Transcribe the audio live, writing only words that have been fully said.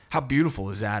How beautiful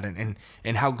is that, and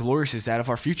how glorious is that of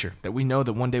our future, that we know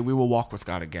that one day we will walk with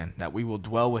God again, that we will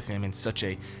dwell with him in such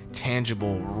a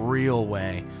tangible, real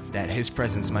way, that his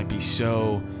presence might be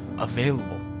so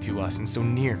available to us and so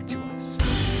near to us.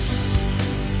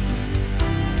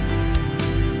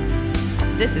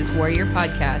 This is Warrior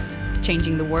Podcast,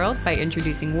 changing the world by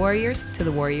introducing warriors to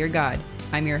the warrior God.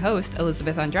 I'm your host,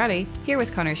 Elizabeth Andrade, here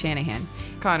with Connor Shanahan.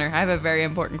 Connor, I have a very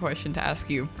important question to ask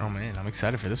you. Oh man, I'm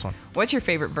excited for this one. What's your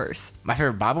favorite verse? My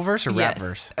favorite Bible verse or rap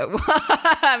verse?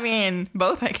 I mean,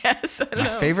 both, I guess. I don't know.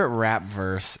 My favorite rap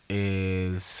verse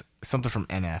is something from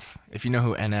NF. If you know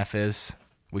who NF is,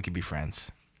 we could be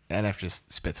friends. NF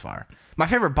just spits fire. My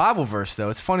favorite Bible verse,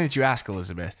 though, it's funny that you ask,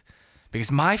 Elizabeth,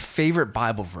 because my favorite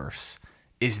Bible verse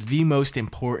is the most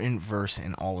important verse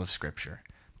in all of Scripture.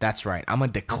 That's right. I'm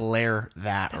going to declare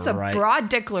that. That's right. A broad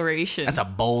declaration. That's a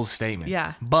bold statement.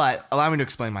 Yeah. But allow me to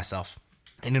explain myself,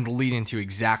 and it'll lead into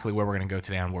exactly where we're going to go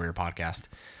today on Warrior Podcast.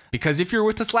 Because if you were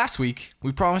with us last week,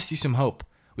 we promised you some hope.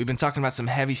 We've been talking about some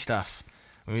heavy stuff.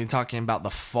 We've been talking about the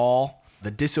fall,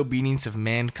 the disobedience of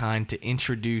mankind to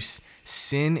introduce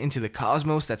sin into the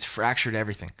cosmos that's fractured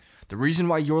everything. The reason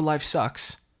why your life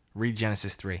sucks, read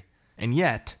Genesis 3. And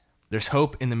yet, there's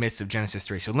hope in the midst of Genesis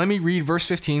 3. So let me read verse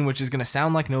 15, which is going to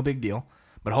sound like no big deal,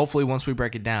 but hopefully once we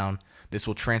break it down, this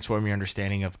will transform your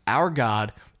understanding of our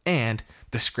God and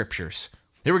the Scriptures.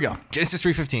 Here we go. Genesis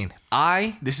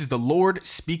 3:15. This is the Lord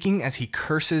speaking as he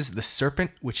curses the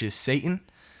serpent, which is Satan,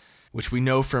 which we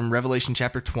know from Revelation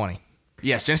chapter 20.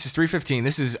 Yes, Genesis 3:15.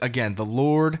 This is, again, the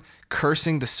Lord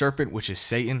cursing the serpent, which is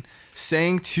Satan,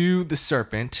 saying to the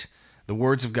serpent, the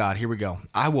words of God. Here we go.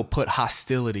 I will put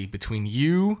hostility between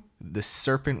you, the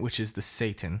serpent, which is the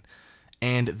Satan,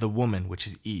 and the woman, which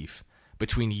is Eve.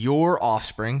 Between your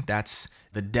offspring, that's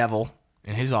the devil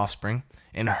and his offspring,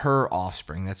 and her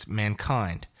offspring, that's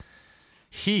mankind.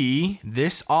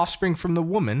 This offspring from the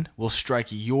woman, will strike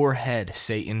your head,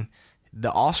 Satan.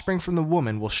 The offspring from the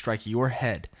woman will strike your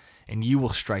head, and you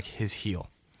will strike his heel.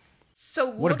 So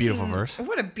what a beautiful verse.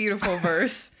 What a beautiful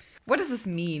verse. What does this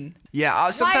mean?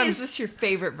 Yeah, sometimes. Why is this your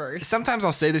favorite verse? Sometimes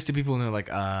I'll say this to people and they're like,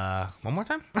 one more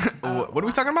time? What are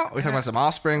we talking about? Are we talking about some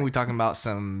offspring? Are we talking about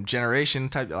some generation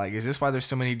type? Like, is this why there's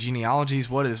so many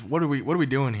genealogies? What are we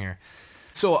doing here?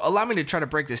 So allow me to try to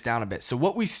break this down a bit. So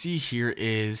what we see here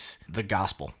is the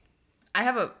gospel. I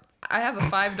have a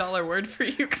 $5 word for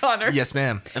you, Connor. Yes,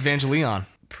 ma'am. Evangelion.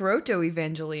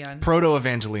 Proto-evangelion.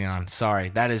 Proto-evangelion. Sorry.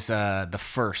 That is the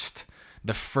first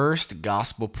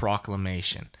gospel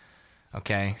proclamation.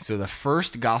 Okay, so the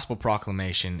first gospel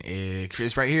proclamation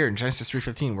is right here in Genesis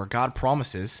 3:15, where God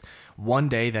promises one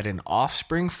day that an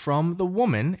offspring from the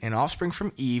woman, an offspring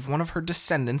from Eve, one of her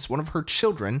descendants, one of her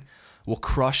children, will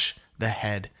crush the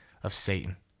head of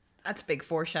Satan. That's big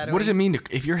foreshadowing. What does it mean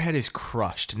if your head is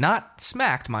crushed? Not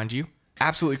smacked, mind you.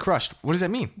 Absolutely crushed. What does that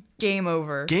mean? Game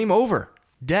over. Game over.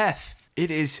 Death.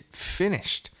 It is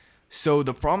finished. So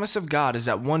the promise of God is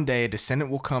that one day a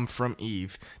descendant will come from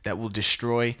Eve that will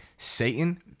destroy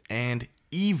Satan and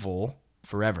evil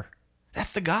forever.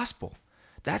 That's the gospel.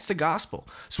 That's the gospel.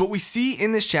 So what we see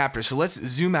in this chapter, so let's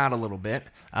zoom out a little bit.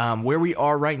 Where we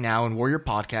are right now in Warrior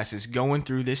Podcast is going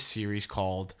through this series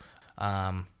called...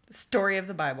 Story of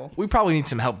the Bible. We probably need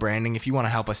some help branding. If you want to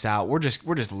help us out, we're just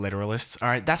literalists. All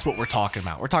right, that's what we're talking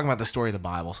about. We're talking about the story of the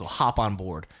Bible. So hop on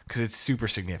board because it's super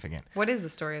significant. What is the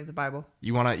story of the Bible?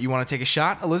 You wanna take a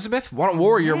shot, Elizabeth? Why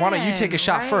don't you take a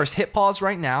shot first? Hit pause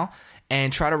right now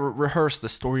and try to rehearse the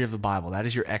story of the Bible. That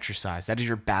is your exercise. That is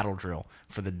your battle drill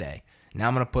for the day. Now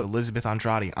I'm gonna put Elizabeth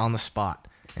Andrade on the spot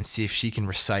and see if she can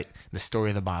recite the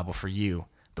story of the Bible for you,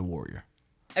 the warrior.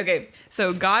 Okay,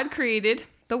 so God created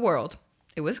the world.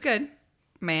 It was good.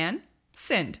 Man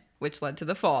sinned, which led to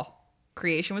the fall.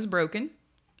 Creation was broken,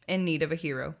 in need of a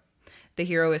hero. The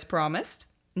hero is promised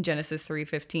in Genesis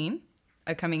 3:15,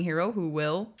 a coming hero who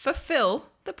will fulfill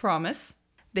the promise.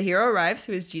 The hero arrives,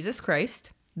 who is Jesus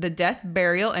Christ. The death,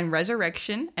 burial, and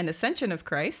resurrection and ascension of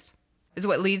Christ is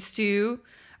what leads to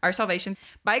our salvation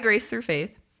by grace through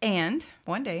faith. And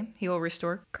one day, he will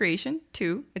restore creation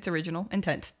to its original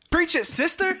intent. Preach it,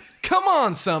 sister. Come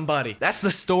on, somebody. That's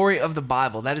the story of the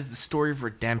Bible. That is the story of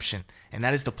redemption. And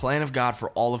that is the plan of God for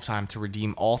all of time to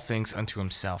redeem all things unto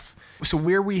himself. So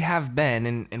where we have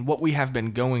been and what we have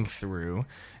been going through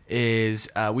is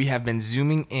we have been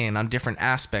zooming in on different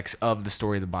aspects of the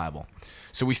story of the Bible.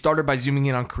 So we started by zooming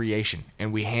in on creation,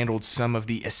 and we handled some of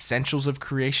the essentials of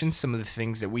creation, some of the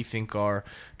things that we think are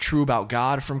true about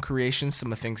God from creation,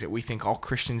 some of the things that we think all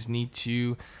Christians need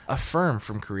to affirm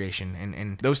from creation.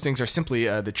 And those things are simply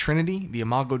the Trinity, the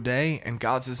Imago Dei, and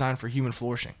God's design for human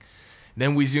flourishing.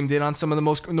 Then we zoomed in on some of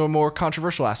the more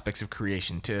controversial aspects of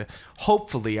creation. To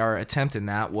hopefully, our attempt in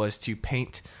that was to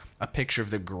paint a picture of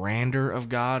the grandeur of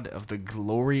God, of the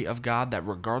glory of God, that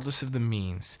regardless of the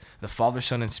means, the Father,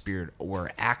 Son, and Spirit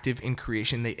were active in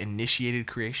creation. They initiated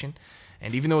creation.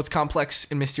 And even though it's complex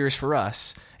and mysterious for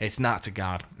us, it's not to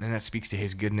God. And that speaks to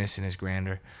his goodness and his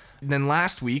grandeur. And then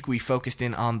last week, we focused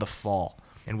in on the fall.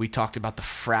 And we talked about the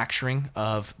fracturing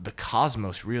of the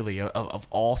cosmos, really, of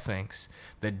all things.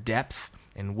 The depth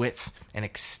and width and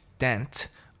extent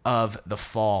of the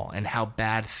fall and how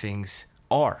bad things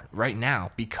are right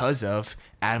now because of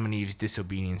Adam and Eve's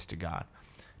disobedience to God.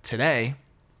 Today,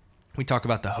 we talk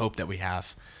about the hope that we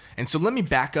have. And so let me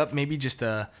back up maybe just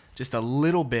a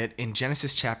little bit in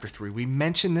Genesis chapter 3. We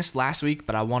mentioned this last week,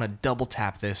 but I want to double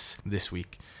tap this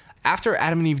week. After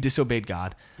Adam and Eve disobeyed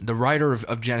God, the writer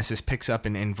of Genesis picks up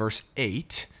in verse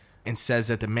 8 and says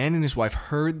that the man and his wife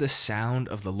heard the sound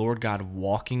of the Lord God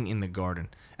walking in the garden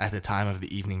at the time of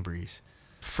the evening breeze.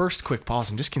 First, quick pause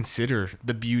and just consider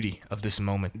the beauty of this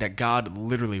moment, that God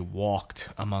literally walked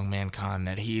among mankind,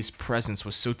 that his presence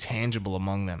was so tangible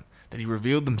among them, that he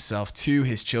revealed himself to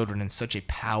his children in such a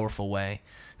powerful way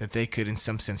that they could, in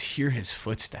some sense, hear his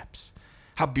footsteps.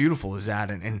 How beautiful is that,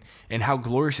 and how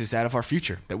glorious is that of our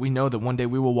future, that we know that one day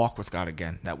we will walk with God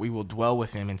again, that we will dwell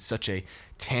with him in such a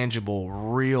tangible,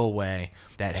 real way,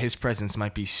 that his presence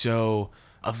might be so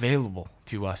available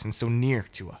to us and so near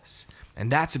to us.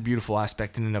 And that's a beautiful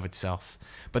aspect in and of itself.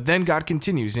 But then God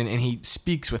continues and he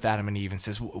speaks with Adam and Eve and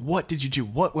says, what did you do?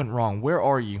 What went wrong? Where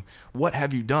are you? What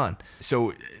have you done?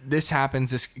 So this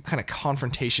happens, this kind of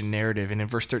confrontation narrative. And in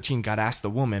verse 13, God asked the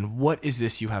woman, what is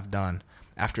this you have done?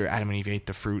 After Adam and Eve ate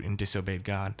the fruit and disobeyed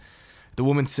God. The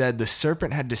woman said, the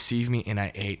serpent had deceived me and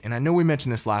I ate. And I know we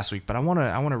mentioned this last week, but I want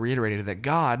to reiterate it, that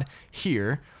God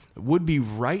here would be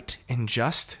right and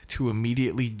just to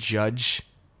immediately judge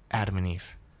Adam and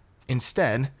Eve.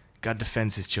 Instead, God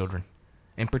defends his children.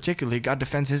 And particularly, God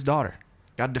defends his daughter.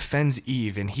 God defends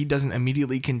Eve, and he doesn't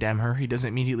immediately condemn her. He doesn't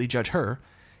immediately judge her.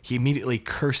 He immediately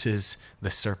curses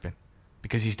the serpent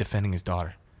because he's defending his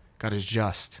daughter. God is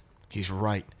just. He's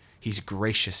right. He's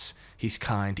gracious. He's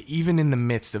kind. Even in the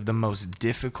midst of the most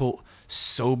difficult,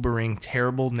 sobering,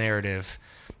 terrible narrative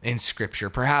in Scripture,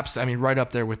 perhaps, right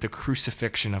up there with the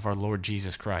crucifixion of our Lord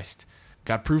Jesus Christ,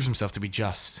 God proves himself to be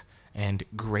just and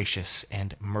gracious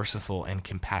and merciful and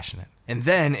compassionate. And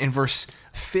then in verse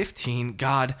 15,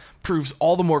 God proves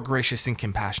all the more gracious and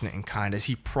compassionate and kind as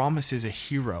he promises a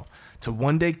hero to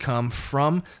one day come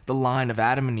from the line of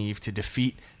Adam and Eve to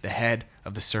defeat the head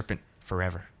of the serpent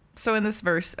forever. So in this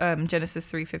verse, Genesis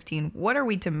 3:15, what are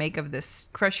we to make of this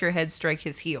crush your head, strike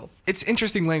his heel? It's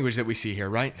interesting language that we see here,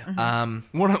 right?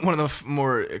 Mm-hmm. One of the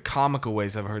more comical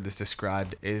ways I've heard this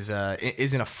described is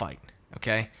in a fight,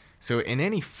 okay? So in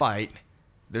any fight,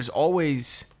 there's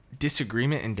always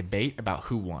disagreement and debate about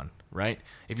who won, right?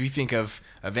 If you think of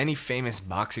any famous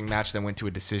boxing match that went to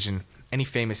a decision, any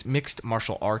famous mixed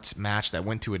martial arts match that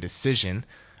went to a decision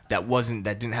that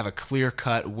didn't have a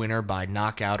clear-cut winner by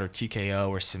knockout or TKO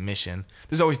or submission,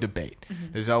 there's always debate. Mm-hmm.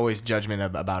 There's always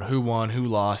judgment about who won, who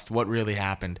lost, what really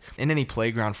happened. In any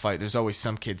playground fight, there's always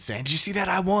some kid saying, did you see that?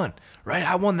 I won, right?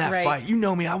 I won that fight. You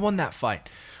know me, I won that fight.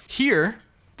 Here,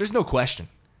 there's no question.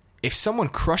 If someone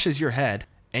crushes your head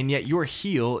and yet your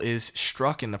heel is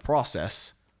struck in the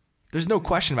process, there's no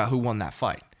question about who won that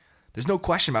fight. There's no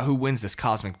question about who wins this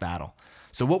cosmic battle.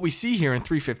 So what we see here in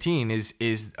 3:15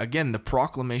 is again the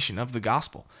proclamation of the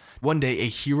gospel. One day a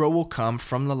hero will come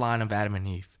from the line of Adam and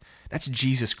Eve. That's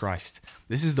Jesus Christ.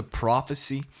 This is the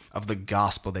prophecy of the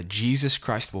gospel, that Jesus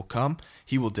Christ will come.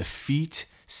 He will defeat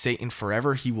Satan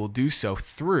forever. He will do so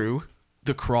through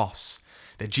the cross.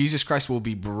 That Jesus Christ will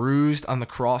be bruised on the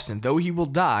cross, and though he will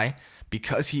die,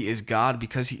 because he is God,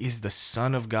 because he is the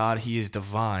Son of God, he is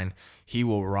divine, he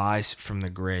will rise from the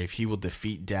grave. He will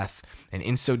defeat death, and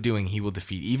in so doing, he will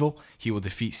defeat evil, he will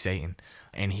defeat Satan,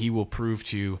 and he will prove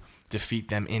to defeat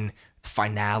them in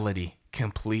finality,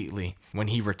 completely, when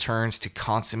he returns to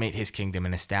consummate his kingdom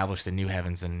and establish the new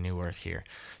heavens and a new earth here.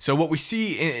 So what we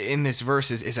see in this verse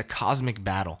is a cosmic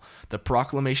battle, the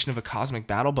proclamation of a cosmic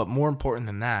battle, but more important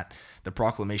than that, the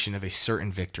proclamation of a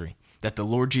certain victory, that the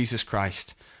Lord Jesus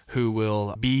Christ, who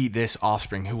will be this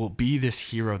offspring, who will be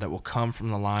this hero that will come from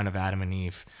the line of Adam and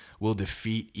Eve, will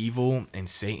defeat evil and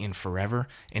Satan forever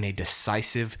in a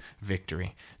decisive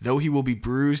victory. Though he will be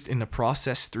bruised in the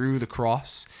process through the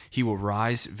cross, he will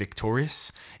rise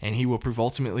victorious, and he will prove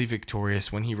ultimately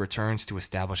victorious when he returns to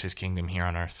establish his kingdom here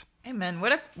on earth. Amen.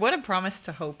 What a promise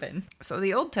to hope in. So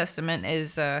the Old Testament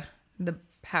is the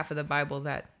half of the Bible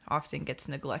that often gets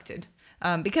neglected.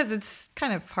 because it's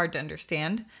kind of hard to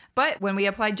understand. But when we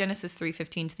apply Genesis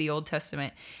 3:15 to the Old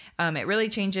Testament, it really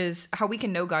changes how we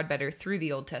can know God better through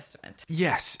the Old Testament.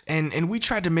 Yes, and we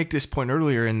tried to make this point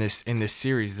earlier in this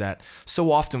series that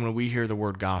so often when we hear the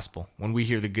word gospel, when we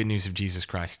hear the good news of Jesus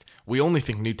Christ, we only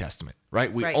think New Testament,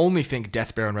 right? We only think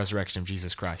death, burial, and resurrection of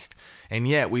Jesus Christ. And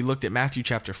yet we looked at Matthew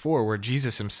chapter 4 where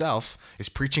Jesus himself is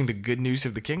preaching the good news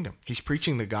of the kingdom. He's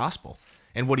preaching the gospel.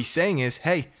 And what he's saying is,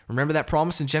 hey, remember that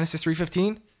promise in Genesis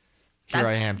 3:15? Here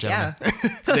I am, gentlemen.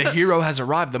 Yeah. The hero has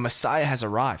arrived. The Messiah has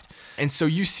arrived. And so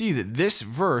you see that this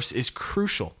verse is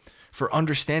crucial for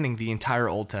understanding the entire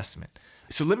Old Testament.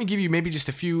 So let me give you maybe just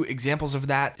a few examples of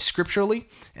that scripturally,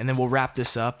 and then we'll wrap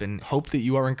this up and hope that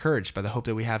you are encouraged by the hope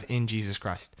that we have in Jesus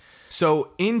Christ.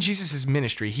 So in Jesus'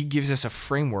 ministry, he gives us a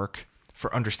framework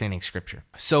for understanding Scripture.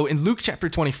 So in Luke chapter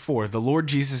 24, the Lord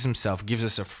Jesus himself gives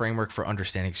us a framework for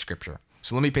understanding Scripture.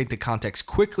 So let me paint the context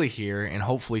quickly here and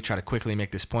hopefully try to quickly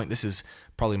make this point. This is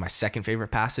probably my second favorite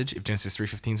passage. If Genesis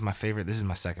 3:15 is my favorite, this is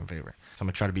my second favorite. So I'm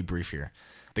going to try to be brief here.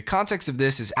 The context of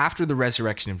this is after the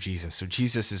resurrection of Jesus. So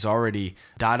Jesus has already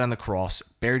died on the cross,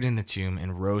 buried in the tomb,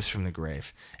 and rose from the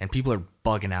grave. And people are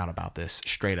bugging out about this,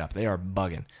 straight up. They are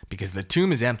bugging because the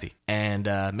tomb is empty. And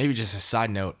maybe just a side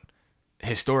note,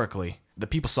 historically, the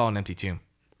people saw an empty tomb.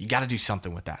 You got to do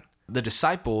something with that. The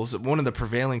disciples, one of the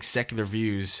prevailing secular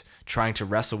views trying to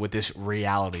wrestle with this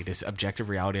reality, this objective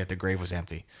reality that the grave was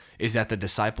empty, is that the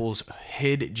disciples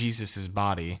hid Jesus's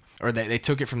body, or they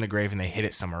took it from the grave and they hid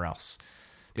it somewhere else.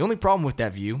 The only problem with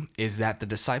that view is that the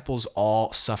disciples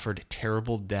all suffered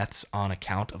terrible deaths on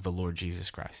account of the Lord Jesus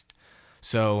Christ.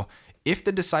 So if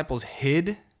the disciples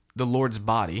hid the Lord's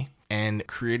body and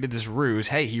created this ruse,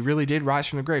 hey, he really did rise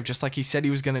from the grave just like he said he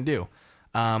was going to do.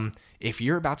 If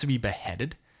you're about to be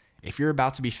beheaded, if you're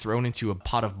about to be thrown into a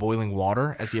pot of boiling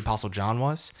water, as the Apostle John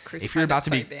was, if you're about to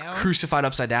be crucified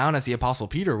upside down, as the Apostle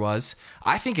Peter was,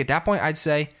 I think at that point I'd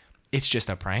say, it's just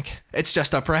a prank. It's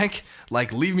just a prank.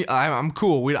 Like, leave me. I'm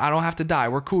cool. I don't have to die.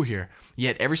 We're cool here.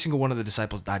 Yet every single one of the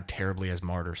disciples died terribly as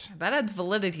martyrs. That adds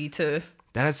validity to...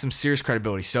 That has some serious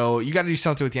credibility. So you got to do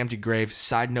something with the empty grave.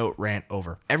 Side note, rant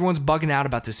over. Everyone's bugging out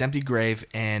about this empty grave,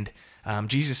 and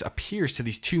Jesus appears to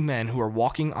these two men who are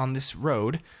walking on this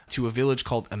road to a village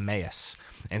called Emmaus.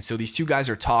 And so these two guys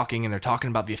are talking, and they're talking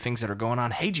about the things that are going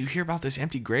on. Hey, did you hear about this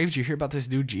empty grave? Did you hear about this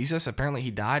dude Jesus? Apparently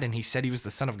he died, and he said he was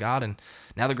the Son of God, and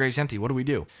now the grave's empty. What do we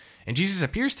do? And Jesus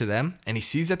appears to them, and he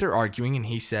sees that they're arguing, and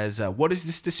he says, what is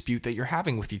this dispute that you're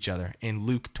having with each other? In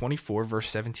Luke 24, verse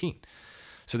 17.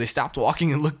 So they stopped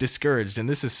walking and looked discouraged, and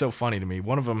this is so funny to me.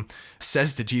 One of them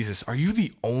says to Jesus, are you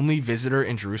the only visitor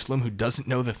in Jerusalem who doesn't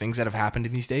know the things that have happened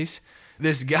in these days?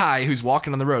 This guy who's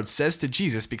walking on the road says to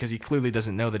Jesus, because he clearly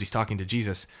doesn't know that he's talking to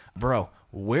Jesus, bro,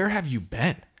 where have you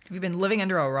been? Have you been living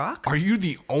under a rock? Are you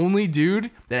the only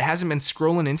dude that hasn't been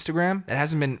scrolling Instagram, that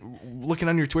hasn't been looking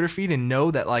on your Twitter feed and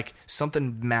know that like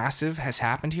something massive has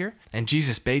happened here? And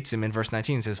Jesus baits him in verse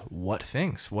 19 and says, what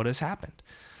things? What has happened?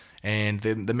 And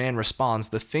the man responds,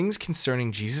 the things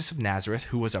concerning Jesus of Nazareth,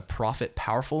 who was a prophet,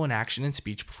 powerful in action and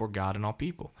speech before God and all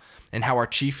people, and how our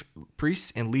chief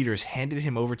priests and leaders handed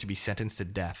him over to be sentenced to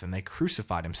death, and they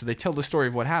crucified him. So they tell the story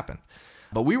of what happened.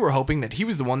 But we were hoping that he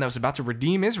was the one that was about to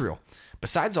redeem Israel.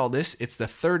 Besides all this, it's the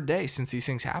third day since these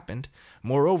things happened.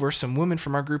 Moreover, some women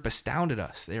from our group astounded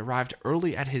us. They arrived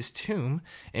early at his tomb,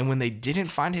 and when they didn't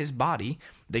find his body,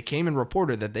 they came and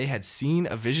reported that they had seen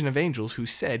a vision of angels who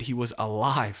said he was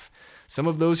alive. Some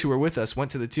of those who were with us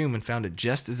went to the tomb and found it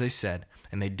just as they said,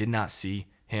 and they did not see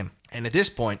him. And at this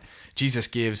point, Jesus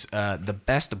gives the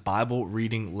best Bible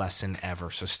reading lesson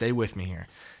ever. So stay with me here.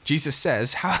 Jesus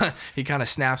says, he kind of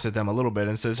snaps at them a little bit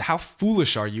and says, how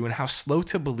foolish are you and how slow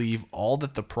to believe all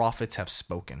that the prophets have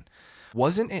spoken?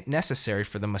 Wasn't it necessary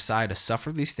for the Messiah to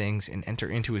suffer these things and enter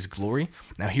into his glory?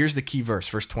 Now here's the key verse,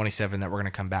 verse 27, that we're going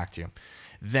to come back to.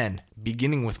 Then,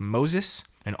 beginning with Moses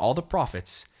and all the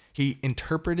prophets, he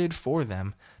interpreted for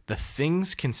them the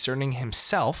things concerning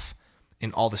himself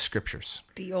in all the scriptures.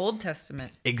 The Old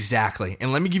Testament. Exactly.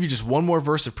 And let me give you just one more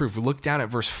verse of proof. We look down at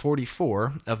verse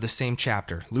 44 of the same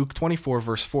chapter, Luke 24,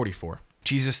 verse 44.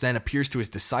 Jesus then appears to his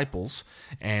disciples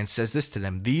and says this to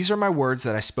them, these are my words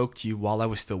that I spoke to you while I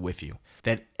was still with you,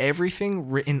 that everything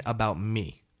written about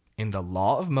me in the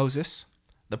law of Moses,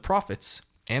 the prophets,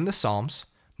 and the Psalms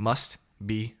must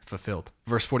be fulfilled.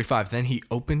 Verse 45, then he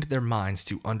opened their minds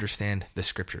to understand the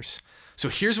scriptures. So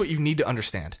here's what you need to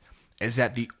understand, is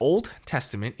that the Old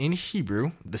Testament in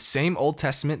Hebrew, the same Old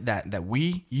Testament that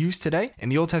we use today,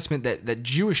 and the Old Testament that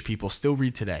Jewish people still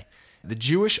read today. The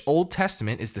Jewish Old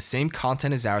Testament is the same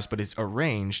content as ours, but it's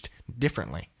arranged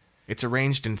differently. It's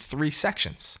arranged in 3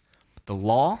 sections: the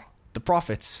law, the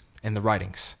prophets, and the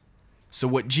writings. So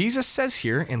what Jesus says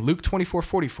here in Luke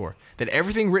 24:44, that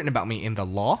everything written about me in the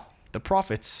law, the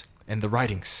prophets, and the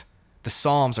writings, the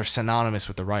Psalms are synonymous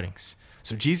with the writings.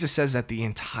 So Jesus says that the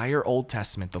entire Old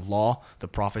Testament, the law, the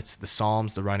prophets, the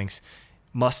Psalms, the writings,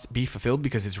 must be fulfilled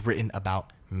because it's written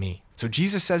about me. So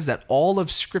Jesus says that all of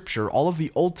Scripture, all of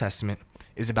the Old Testament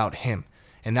is about him.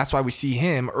 And that's why we see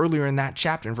him earlier in that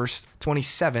chapter in verse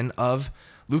 27 of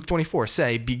Luke 24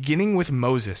 say, beginning with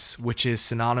Moses, which is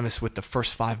synonymous with the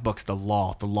first 5 books, the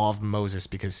law of Moses,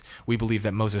 because we believe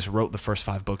that Moses wrote the first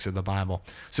 5 books of the Bible.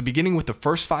 So beginning with the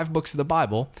first 5 books of the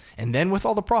Bible, and then with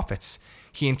all the prophets,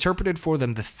 he interpreted for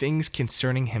them the things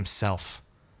concerning himself.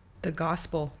 The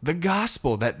gospel. The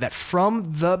gospel, that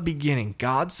from the beginning,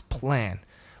 God's plan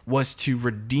was to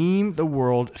redeem the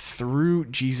world through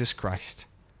Jesus Christ.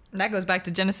 That goes back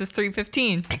to Genesis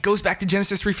 3:15. It goes back to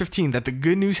Genesis 3:15, that the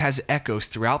good news has echoes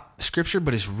throughout Scripture,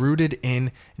 but is rooted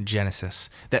in Genesis.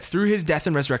 That through his death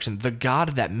and resurrection, the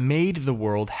God that made the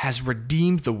world has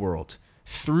redeemed the world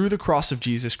through the cross of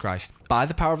Jesus Christ by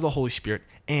the power of the Holy Spirit,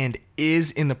 and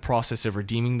is in the process of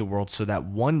redeeming the world so that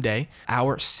one day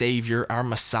our Savior, our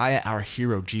Messiah, our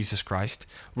hero, Jesus Christ,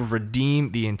 will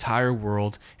redeem the entire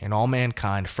world and all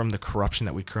mankind from the corruption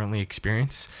that we currently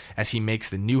experience as he makes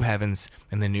the new heavens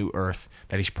and the new earth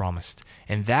that he's promised.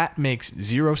 And that makes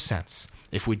zero sense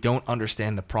if we don't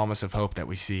understand the promise of hope that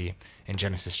we see in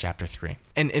Genesis chapter 3.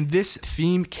 And this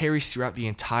theme carries throughout the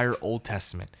entire Old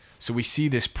Testament. So we see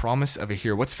this promise of a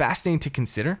hero. What's fascinating to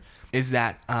consider is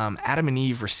that Adam and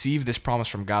Eve received this promise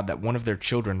from God that one of their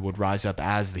children would rise up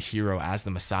as the hero, as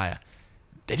the Messiah.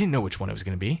 They didn't know which one it was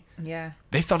going to be. Yeah.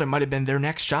 They thought it might have been their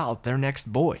next child, their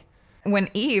next boy. When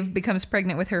Eve becomes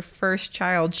pregnant with her first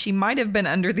child, she might have been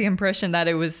under the impression that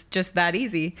it was just that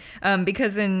easy.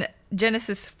 Because in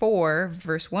Genesis 4,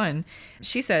 verse 1,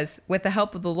 she says, with the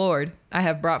help of the Lord, I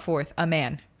have brought forth a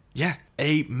man. Yeah,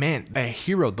 a man, a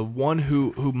hero, the one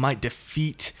who might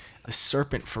defeat the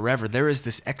serpent forever. There is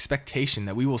this expectation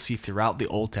that we will see throughout the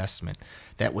Old Testament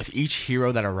that with each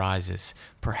hero that arises,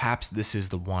 perhaps this is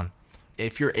the one.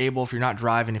 If you're able, if you're not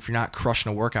driving, if you're not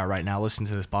crushing a workout right now, listen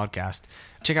to this podcast.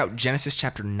 Check out Genesis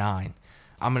chapter 9.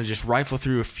 I'm going to just rifle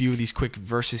through a few of these quick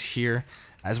verses here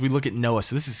as we look at Noah.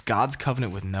 So this is God's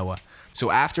covenant with Noah. So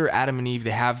after Adam and Eve,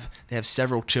 they have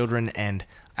several children, and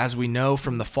as we know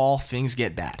from the fall, things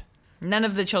get bad. None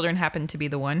of the children happen to be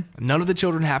the one. None of the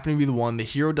children happen to be the one. The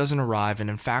hero doesn't arrive,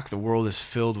 and in fact, the world is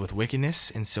filled with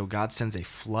wickedness, and so God sends a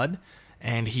flood,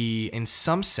 and he, in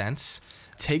some sense,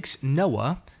 takes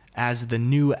Noah as the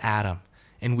new Adam.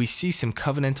 And we see some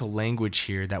covenantal language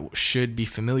here that should be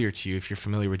familiar to you if you're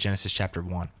familiar with Genesis chapter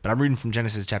 1. But I'm reading from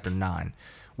Genesis chapter 9,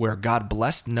 where God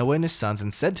blessed Noah and his sons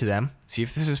and said to them, see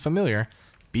if this is familiar,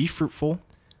 be fruitful,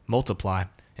 multiply,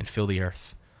 and fill the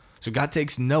earth. So God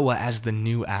takes Noah as the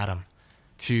new Adam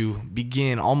to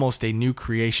begin almost a new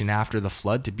creation after the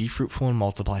flood, to be fruitful and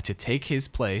multiply, to take his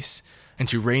place and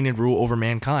to reign and rule over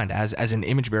mankind as an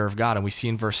image bearer of God. And we see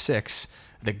in verse 6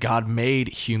 that God made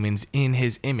humans in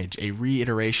his image, a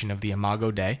reiteration of the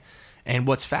Imago Dei. And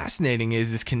what's fascinating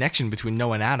is this connection between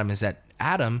Noah and Adam is that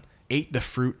Adam ate the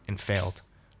fruit and failed,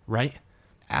 right?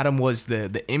 Adam was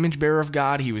the image bearer of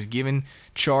God. He was given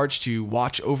charge to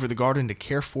watch over the garden, to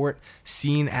care for it,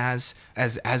 seen as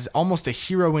almost a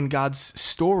hero in God's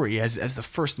story, as the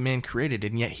first man created,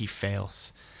 and yet he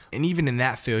fails. And even in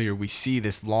that failure, we see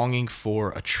this longing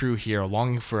for a true hero,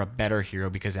 longing for a better hero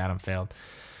because Adam failed.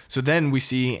 So then we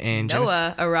see in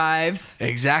Noah arrives.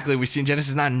 Exactly. We see in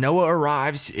Genesis 9, Noah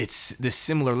arrives. It's this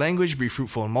similar language, be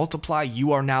fruitful and multiply.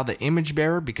 You are now the image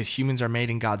bearer because humans are made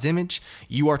in God's image.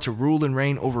 You are to rule and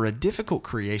reign over a difficult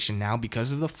creation now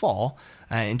because of the fall.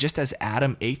 And just as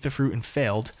Adam ate the fruit and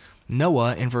failed,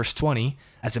 Noah, in verse 20,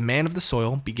 as a man of the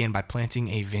soil, began by planting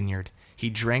a vineyard. He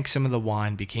drank some of the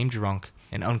wine, became drunk,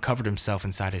 and uncovered himself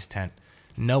inside his tent.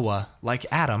 Noah, like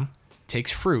Adam,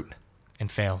 takes fruit and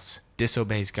fails,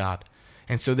 disobeys God.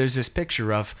 And so there's this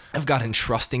picture of God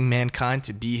entrusting mankind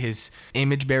to be his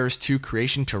image bearers to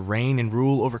creation, to reign and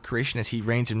rule over creation as he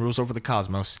reigns and rules over the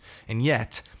cosmos. And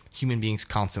yet, human beings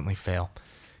constantly fail.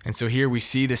 And so here we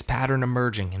see this pattern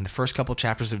emerging in the first couple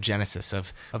chapters of Genesis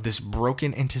of this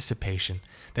broken anticipation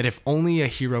that if only a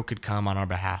hero could come on our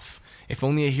behalf, if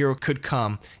only a hero could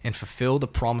come and fulfill the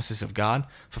promises of God,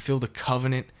 fulfill the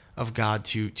covenant of God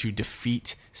to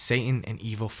defeat Satan and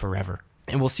evil forever.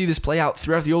 And we'll see this play out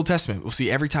throughout the Old Testament. We'll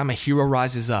see every time a hero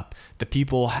rises up, the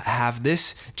people have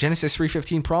this Genesis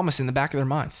 3:15 promise in the back of their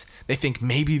minds. They think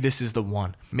maybe this is the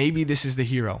one. Maybe this is the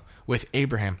hero. With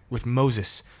Abraham, with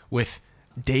Moses, with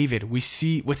David, we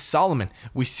see with Solomon,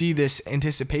 we see this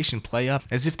anticipation play up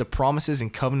as if the promises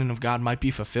and covenant of God might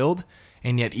be fulfilled.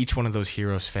 and yet each one of those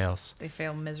heroes fails. They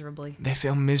fail miserably. They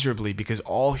fail miserably because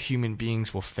all human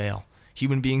beings will fail.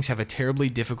 Human beings have a terribly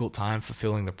difficult time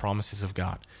fulfilling the promises of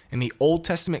God. And the Old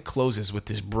Testament closes with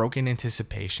this broken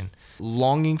anticipation,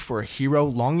 longing for a hero,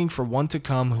 longing for one to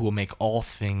come who will make all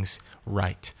things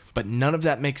right. But none of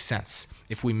that makes sense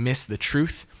if we miss the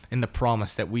truth and the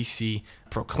promise that we see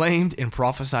proclaimed and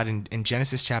prophesied in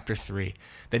Genesis chapter 3,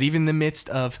 that even in the midst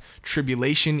of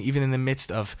tribulation, even in the midst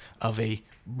of a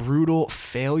brutal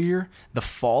failure, the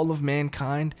fall of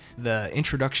mankind, the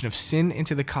introduction of sin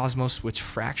into the cosmos, which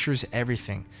fractures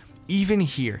everything, even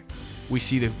here, we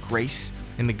see the grace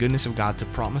and the goodness of God to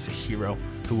promise a hero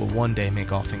who will one day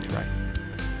make all things right.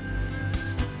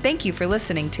 Thank you for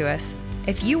listening to us.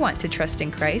 If you want to trust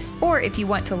in Christ, or if you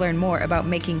want to learn more about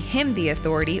making Him the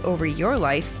authority over your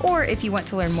life, or if you want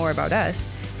to learn more about us,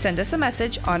 send us a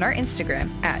message on our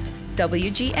Instagram at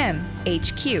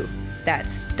WGMHQ.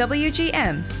 That's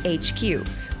WGMHQ.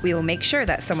 We will make sure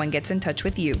that someone gets in touch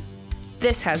with you.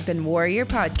 This has been Warrior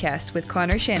Podcast with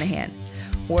Connor Shanahan.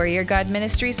 Warrior God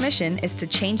Ministries' mission is to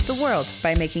change the world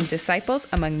by making disciples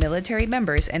among military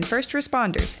members and first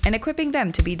responders and equipping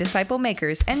them to be disciple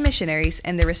makers and missionaries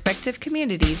in their respective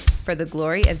communities for the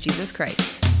glory of Jesus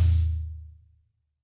Christ.